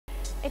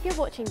If you're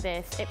watching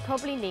this, it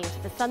probably means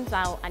the sun's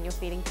out and you're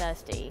feeling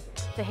thirsty.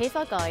 So here's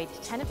our guide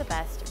to 10 of the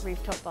best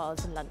rooftop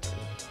bars in London.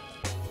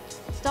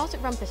 Start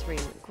at Rumpus Room,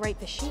 great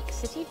for chic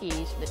city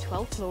views from the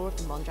 12th floor of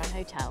the Mondrian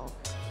Hotel.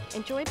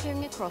 Enjoy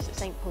peering across at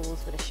St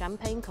Paul's with a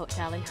champagne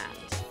cocktail in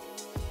hand.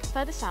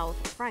 Further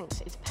south,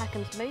 Frank's is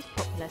Peckham's most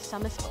popular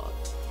summer spot.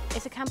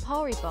 It's a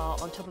Campari bar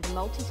on top of a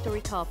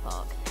multi-storey car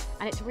park,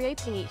 and its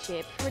reopening each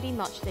year pretty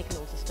much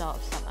signals the start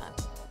of summer.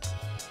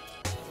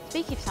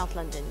 Speaking of South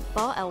London,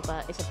 Bar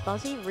Elba is a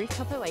buzzy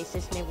rooftop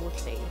oasis near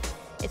Waterloo.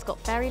 It's got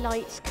fairy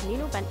lights,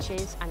 communal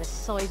benches, and a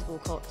sizable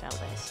cocktail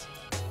list.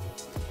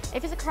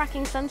 If it's a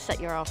cracking sunset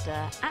you're after,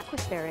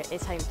 Aquaspirit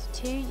is home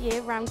to 2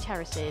 year-round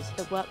terraces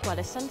that work well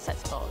as sunset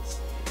spots,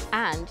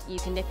 and you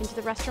can nip into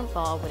the restaurant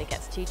bar when it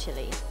gets too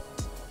chilly.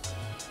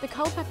 The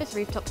Culpeper's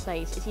rooftop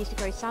space is used to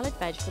grow salad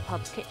veg for the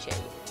pub's kitchen,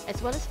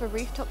 as well as for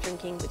rooftop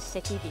drinking with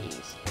city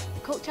views.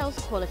 The cocktails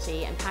are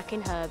quality and pack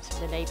in herbs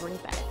for the neighbouring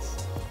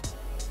beds.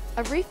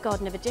 A roof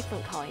garden of a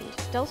different kind,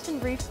 Dalston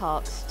Roof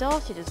Park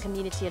started as a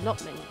community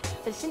allotment,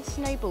 but has since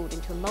snowballed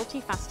into a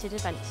multifaceted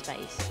event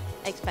space.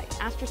 Expect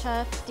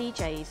AstroTurf,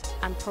 DJs,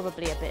 and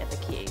probably a bit of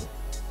a queue.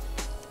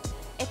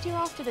 If you're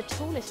after the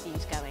tallest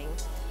views going,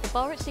 the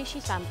bar at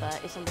Sushi Samba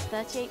is on the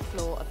 38th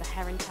floor of the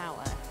Heron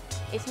Tower.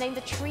 It's named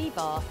the Tree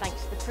Bar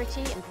thanks to the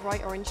pretty and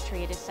bright orange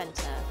tree at its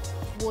centre.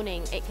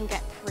 Warning, it can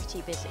get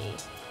pretty busy.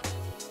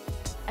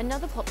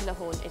 Another popular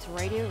haunt is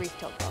Radio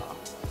Rooftop Bar.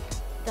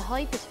 The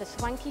hype is for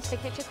swanky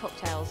signature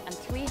cocktails and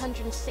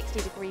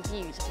 360-degree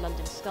views of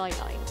London's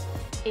skyline.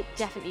 It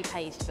definitely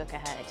pays to book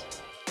ahead.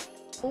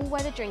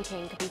 All-weather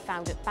drinking can be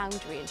found at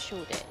Boundary in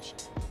Shoreditch.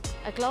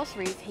 A glass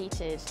roof,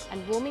 heaters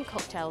and warming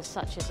cocktails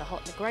such as a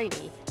hot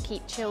Negroni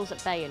keep chills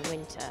at bay in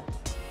winter.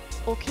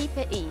 Or keep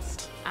it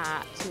east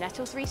at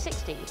Nettle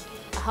 360,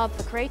 a hub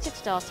for creative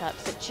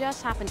startups that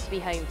just happen to be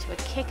home to a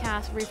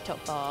kick-ass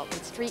rooftop bar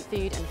with street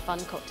food and fun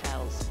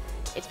cocktails.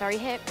 It's very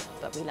hip,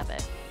 but we love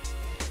it.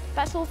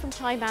 That's all from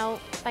Time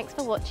Out. Thanks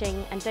for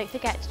watching, and don't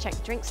forget to check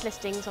the drinks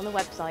listings on the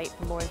website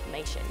for more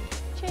information.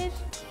 Cheers!